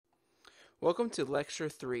Welcome to Lecture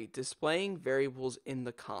 3, Displaying Variables in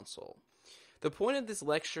the Console. The point of this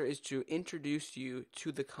lecture is to introduce you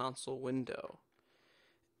to the console window.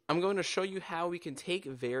 I'm going to show you how we can take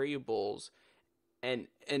variables and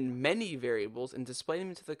many variables and display them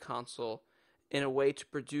into the console in a way to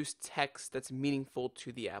produce text that's meaningful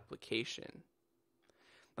to the application.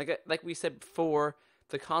 Like we said before,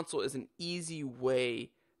 the console is an easy way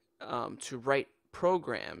to write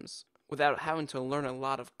programs without having to learn a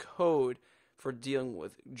lot of code for dealing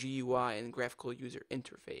with GUI and graphical user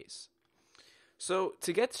interface. So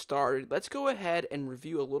to get started, let's go ahead and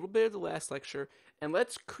review a little bit of the last lecture, and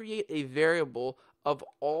let's create a variable of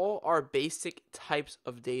all our basic types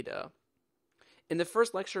of data. In the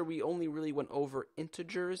first lecture, we only really went over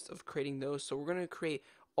integers of creating those, so we're going to create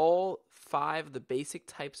all 5 of the basic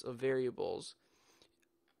types of variables,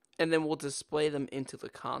 and then we'll display them into the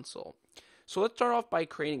console. So let's start off by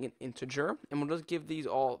creating an integer, and we'll just give these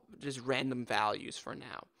all just random values for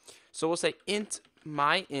now. So we'll say int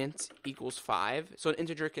myInt equals 5. So an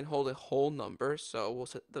integer can hold a whole number, so we'll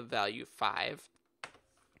set the value 5.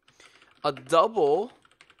 A double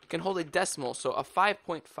can hold a decimal, so a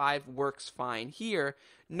 5.5 works fine here.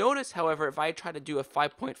 Notice, however, if I try to do a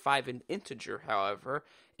 5.5 in integer, however,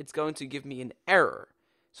 it's going to give me an error.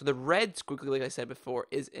 So the red squiggly, like I said before,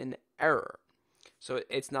 is an error. So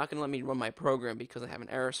it's not going to let me run my program because I have an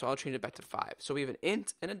error, so I'll change it back to 5. So we have an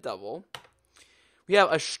int and a double. We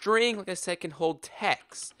have a string, like I said, can hold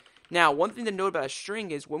text. Now, one thing to note about a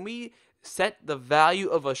string is when we set the value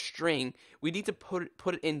of a string, we need to put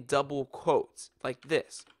it in double quotes, like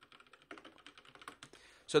this.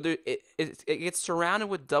 So it gets surrounded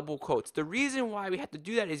with double quotes. The reason why we have to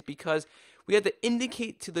do that is because we have to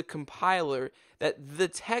indicate to the compiler that the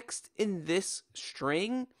text in this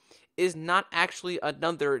string is not actually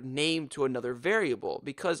another name to another variable,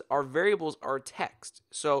 because our variables are text.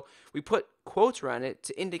 So we put quotes around it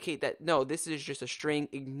to indicate that, no, this is just a string,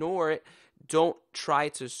 ignore it, don't try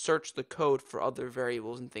to search the code for other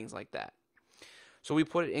variables and things like that. So we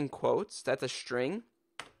put it in quotes, that's a string.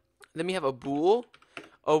 Then we have a bool.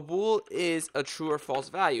 A bool is a true or false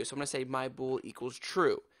value. So I'm going to say my bool equals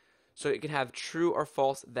true. So it can have true or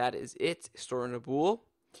false, that is it, stored in a bool.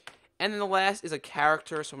 And then the last is a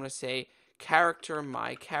character, so I'm going to say character,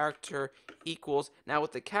 my character equals. Now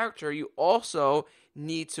with the character, you also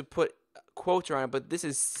need to put quotes around it, but this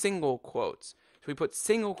is single quotes. So we put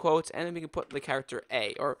single quotes, and then we can put the character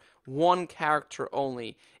A, or one character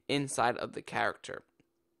only inside of the character.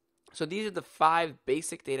 So these are the 5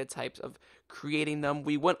 basic data types of creating them.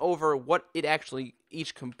 We went over what it actually,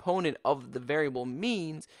 each component of the variable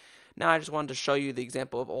means. Now I just wanted to show you the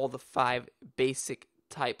example of all the 5 basic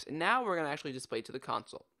types, and now we're going to actually display to the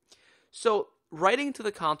console. So writing to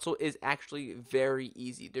the console is actually very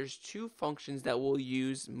easy. There's 2 functions that we'll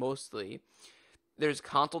use mostly. There's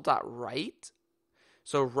console.write,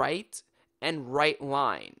 so write, and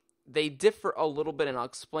writeLine. They differ a little bit, and I'll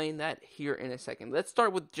explain that here in a second. Let's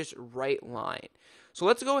start with just writeLine. So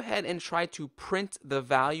let's go ahead and try to print the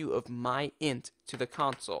value of myInt to the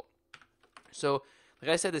console. So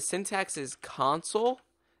like I said, the syntax is console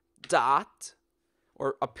dot,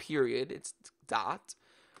 or a period, it's dot,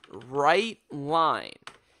 writeLine.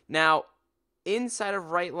 Now, inside of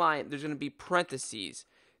writeLine, there's going to be parentheses.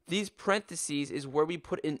 These parentheses is where we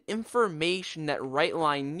put in information that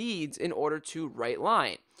writeLine needs in order to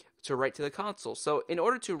writeLine, to write to the console. So in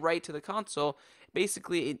order to write to the console,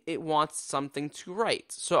 basically it wants something to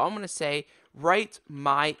write. So I'm going to say write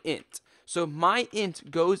myInt. So myInt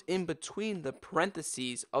goes in between the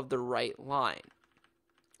parentheses of the writeLine.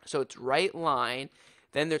 So it's writeLine,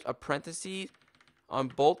 then there's a parenthesis on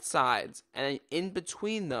both sides, and then in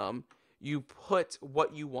between them, you put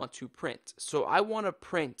what you want to print. So I want to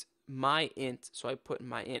print myInt, so I put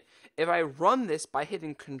myInt. If I run this by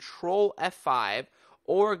hitting Control F5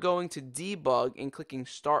 or going to debug and clicking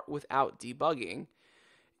Start without debugging,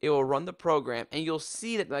 it will run the program, and you'll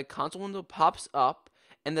see that the console window pops up,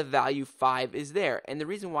 and the value 5 is there. And the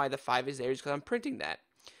reason why the 5 is there is because I'm printing that.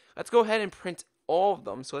 Let's go ahead and print all of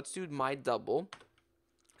them. So let's do my double.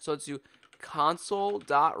 So let's do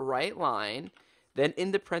console.writeLine. Then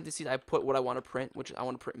in the parentheses, I put what I want to print, which I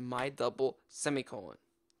want to print my double, semicolon.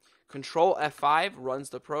 Control F5 runs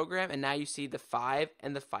the program, and now you see the 5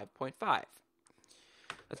 and the 5.5.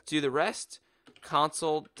 Let's do the rest.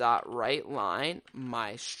 Console.writeLine,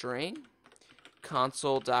 my string.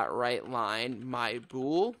 Console.writeLine, my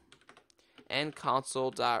bool. And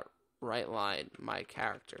console.writeLine, my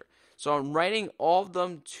character. So I'm writing all of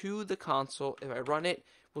them to the console. If I run it,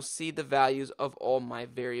 we'll see the values of all my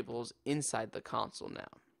variables inside the console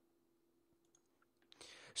now.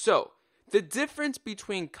 So The difference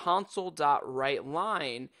between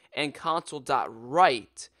console.writeLine and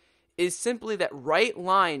console.write is simply that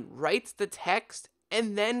WriteLine writes the text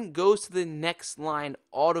and then goes to the next line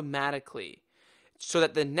automatically, so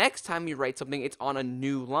that the next time you write something, it's on a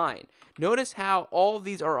new line. Notice how all of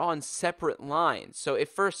these are on separate lines. So it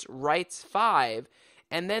first writes 5,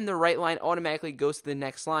 and then the WriteLine automatically goes to the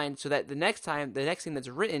next line, so that the next time, the next thing that's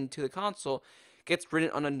written to the console gets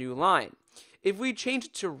written on a new line. If we change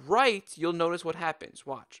it to write, you'll notice what happens.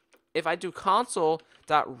 Watch. If I do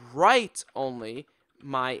console.write only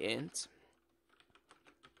my int,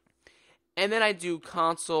 and then I do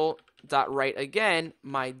console.write again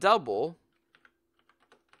my double,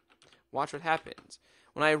 watch what happens.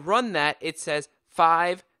 When I run that, it says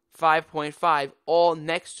 5, 5.5, all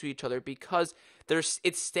next to each other because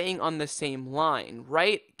it's staying on the same line.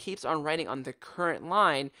 Write keeps on writing on the current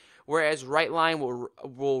line, whereas WriteLine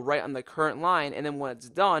will write on the current line, and then when it's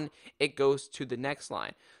done, it goes to the next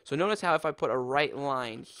line. So notice how if I put a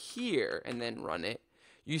WriteLine here and then run it,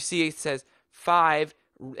 you see it says 5,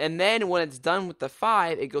 and then when it's done with the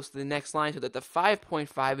 5, it goes to the next line so that the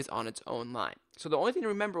 5.5 is on its own line. So the only thing to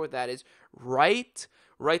remember with that is write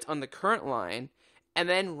writes on the current line, and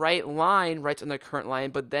then WriteLine writes on the current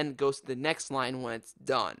line, but then goes to the next line when it's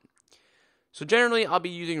done. So generally, I'll be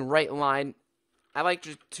using WriteLine. I like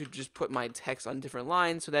to just put my text on different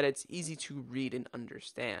lines so that it's easy to read and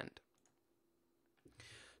understand.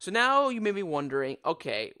 So now you may be wondering,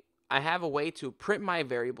 okay, I have a way to print my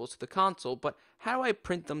variables to the console, but how do I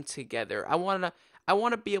print them together? I want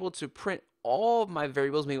to be able to print all of my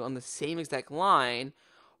variables maybe on the same exact line,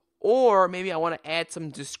 or maybe I want to add some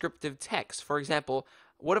descriptive text. For example,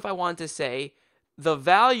 what if I wanted to say the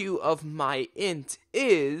value of my int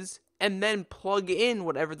is, and then plug in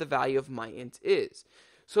whatever the value of my int is?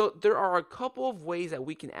 So there are a couple of ways that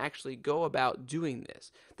we can actually go about doing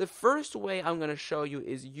this. The first way I'm going to show you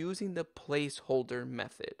is using the placeholder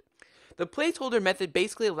method. The placeholder method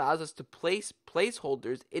basically allows us to place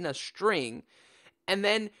placeholders in a string, and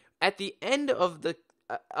then at the end of the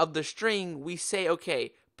string, we say,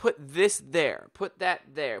 okay, put this there, put that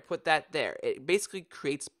there, put that there. It basically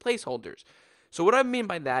creates placeholders. So what I mean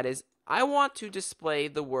by that is I want to display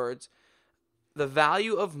the words, the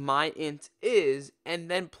value of my int is,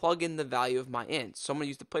 and then plug in the value of my int. So I'm going to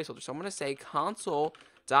use the placeholder. So I'm going to say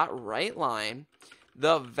console.writeLine,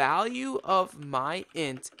 the value of my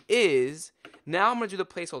int is, now I'm going to do the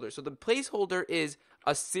placeholder. So the placeholder is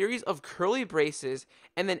a series of curly braces,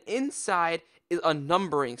 and then inside is a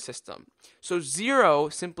numbering system. So 0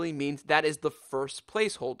 simply means that is the first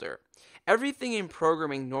placeholder. Everything in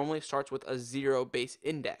programming normally starts with a 0 base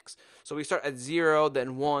index. So we start at 0,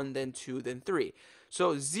 then 1, then 2, then 3.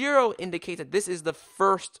 So 0 indicates that this is the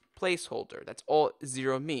first placeholder. That's all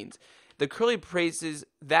 0 means. The curly braces,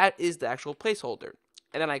 that is the actual placeholder.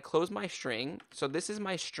 And then I close my string. So this is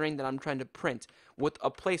my string that I'm trying to print with a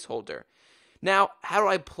placeholder. Now, how do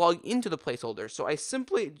I plug into the placeholder? So I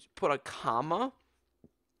simply put a comma.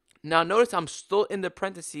 Now notice I'm still in the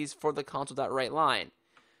parentheses for the console.writeLine,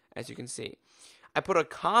 as you can see. I put a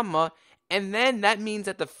comma, and then that means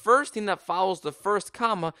that the first thing that follows the first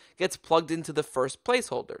comma gets plugged into the first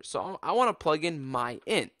placeholder. So I want to plug in my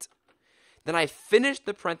int. Then I finish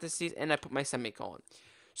the parentheses, and I put my semicolon.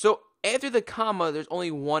 So after the comma, there's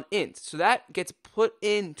only one int. So that gets put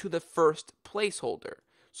into the first placeholder.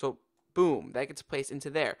 So boom, that gets placed into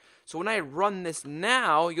there. So when I run this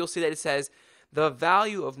now, you'll see that it says the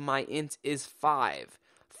value of my int is 5.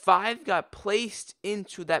 5 got placed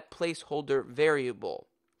into that placeholder variable.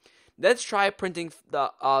 Let's try printing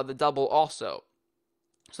the double also.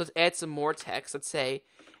 So let's add some more text. Let's say,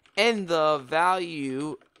 and the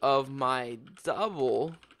value of my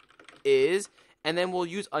double is, and then we'll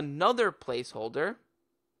use another placeholder.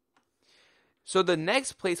 So the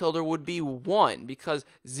next placeholder would be 1 because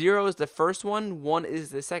 0 is the first one, 1 is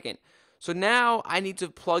the second. So now I need to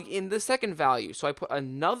plug in the second value. So I put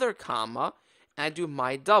another comma and I do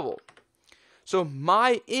my double. So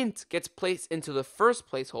my int gets placed into the first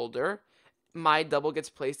placeholder. My double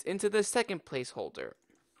gets placed into the second placeholder.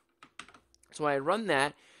 So when I run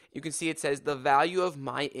that, you can see it says the value of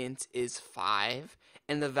my int is 5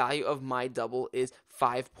 and the value of my double is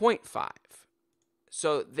 5.5.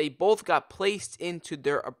 So they both got placed into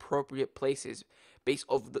their appropriate places based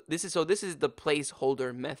off this is the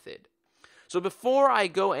placeholder method. So before I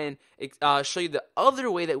go and show you the other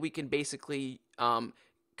way that we can basically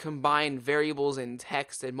combine variables and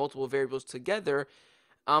text and multiple variables together,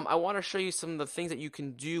 I want to show you some of the things that you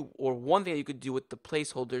can do, or one thing that you could do with the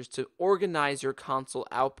placeholders to organize your console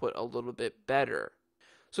output a little bit better.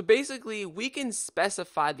 So basically, we can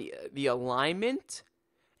specify the alignment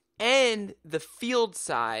and the field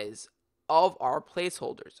size of our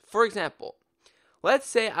placeholders. For example, let's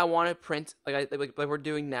say I want to print, like we're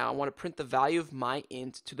doing now, I want to print the value of my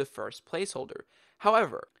int to the first placeholder.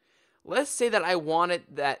 However, let's say that I wanted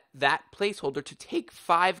that placeholder to take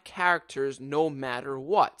 5 characters no matter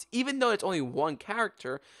what. Even though it's only 1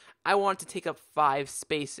 character, I want it to take up 5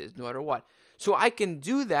 spaces no matter what. So I can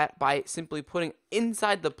do that by simply putting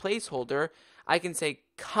inside the placeholder, I can say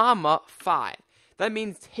comma 5. That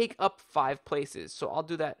means take up 5 places. So I'll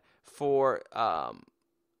do that for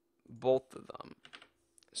both of them.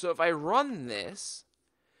 So if I run this,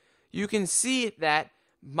 you can see that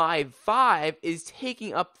my 5 is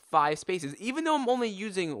taking up 5 spaces. Even though I'm only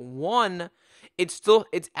using 1, it's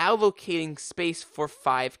allocating space for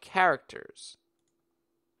 5 characters.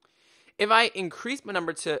 If I increase my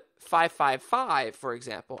number to 555, for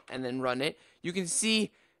example, and then run it, you can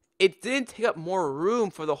see it didn't take up more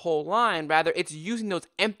room for the whole line. Rather, it's using those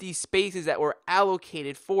empty spaces that were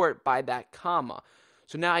allocated for it by that comma.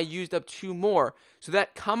 So now I used up 2 more. So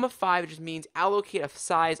that comma 5 just means allocate a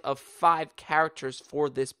size of 5 characters for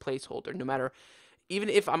this placeholder. No matter, even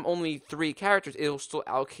if I'm only 3 characters, it will still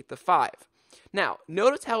allocate the 5. Now,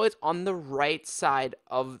 notice how it's on the right side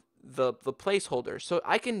of the placeholder. So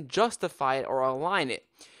I can justify it or align it.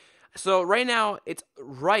 So right now, it's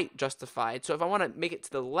right justified. So if I want to make it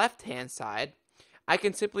to the left-hand side, I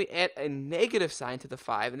can simply add a negative sign to the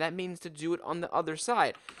 5, and that means to do it on the other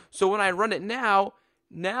side. So when I run it now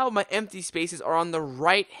my empty spaces are on the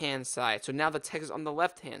right-hand side. So now the text is on the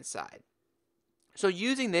left-hand side. So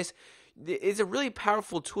using this is a really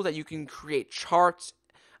powerful tool that you can create charts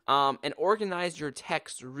and organize your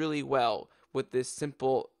text really well with this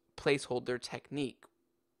simple placeholder technique.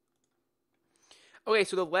 Okay,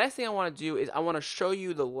 so the last thing I want to do is I want to show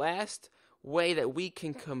you the last way that we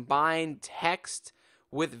can combine text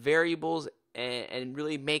with variables and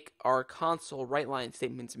really make our console write-line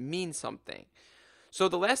statements mean something. So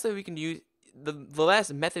the last thing we can use, the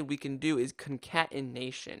last method we can do is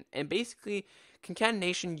concatenation. And basically,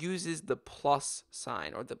 concatenation uses the plus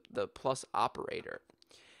sign or the plus operator.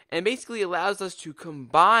 And basically allows us to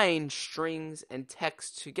combine strings and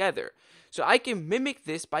text together. So I can mimic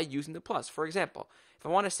this by using the plus. For example, if I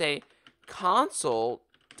want to say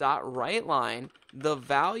console.writeLine, the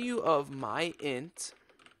value of my int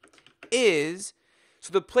is,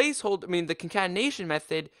 so the placeholder, the concatenation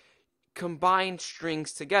method combines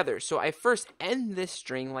strings together. So I first end this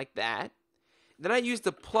string like that, then I use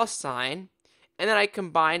the plus sign, and then I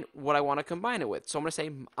combine what I want to combine it with. So I'm going to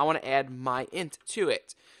say I want to add my int to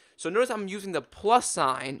it. So notice I'm using the plus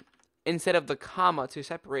sign instead of the comma to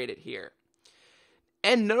separate it here.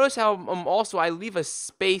 And notice how also I leave a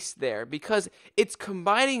space there because it's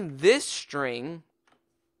combining this string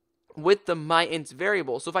with the myInt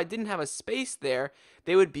variable. So if I didn't have a space there,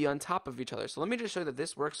 they would be on top of each other. So let me just show you that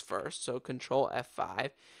this works first. So Control F5.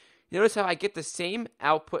 Notice how I get the same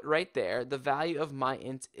output right there. The value of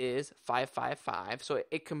myInt is 555. So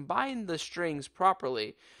it combined the strings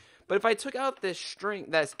properly. But if I took out this string,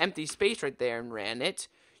 that's empty space right there, and ran it,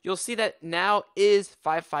 you'll see that now is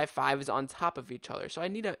 555 is on top of each other. So I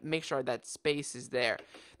need to make sure that space is there.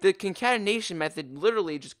 The concatenation method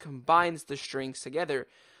literally just combines the strings together.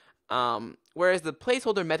 Whereas the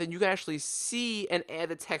placeholder method, you can actually see and add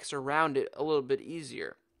the text around it a little bit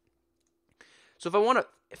easier. So if I want to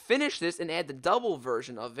finish this and add the double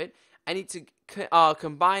version of it, I need to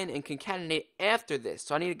combine and concatenate after this.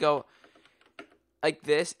 So I need to go like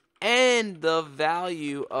this. And the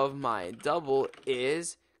value of my double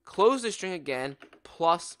is, close the string again,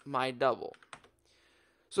 plus my double.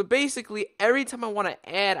 So basically, every time I want to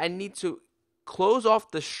add, I need to close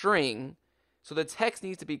off the string. So the text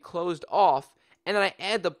needs to be closed off. And then I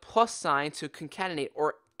add the plus sign to concatenate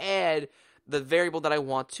or add the variable that I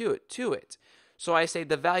want to it. So I say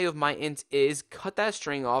the value of my int is, cut that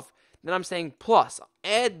string off. Then I'm saying plus,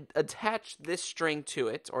 attach this string to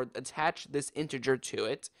it, or attach this integer to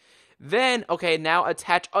it. Then, okay, now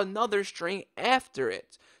attach another string after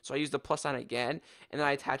it. So I use the plus sign again, and then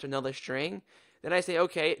I attach another string. Then I say,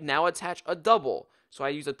 okay, now attach a double. So I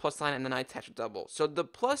use a plus sign, and then I attach a double. So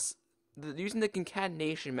using the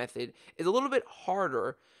concatenation method is a little bit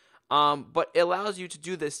harder, but it allows you to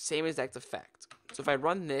do the same exact effect. So if I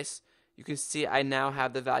run this, you can see I now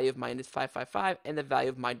have the value of mine is 555 and the value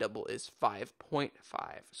of my double is 5.5.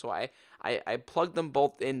 So I plug them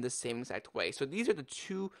both in the same exact way. So these are the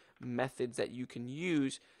two methods that you can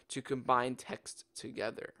use to combine text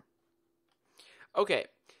together. Okay,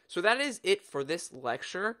 so that is it for this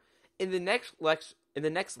lecture. In the next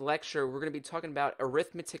lecture, we're going to be talking about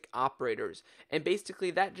arithmetic operators. And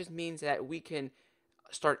basically that just means that we can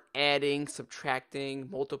start adding, subtracting,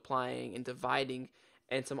 multiplying, and dividing,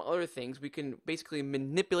 and some other things, we can basically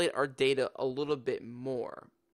manipulate our data a little bit more.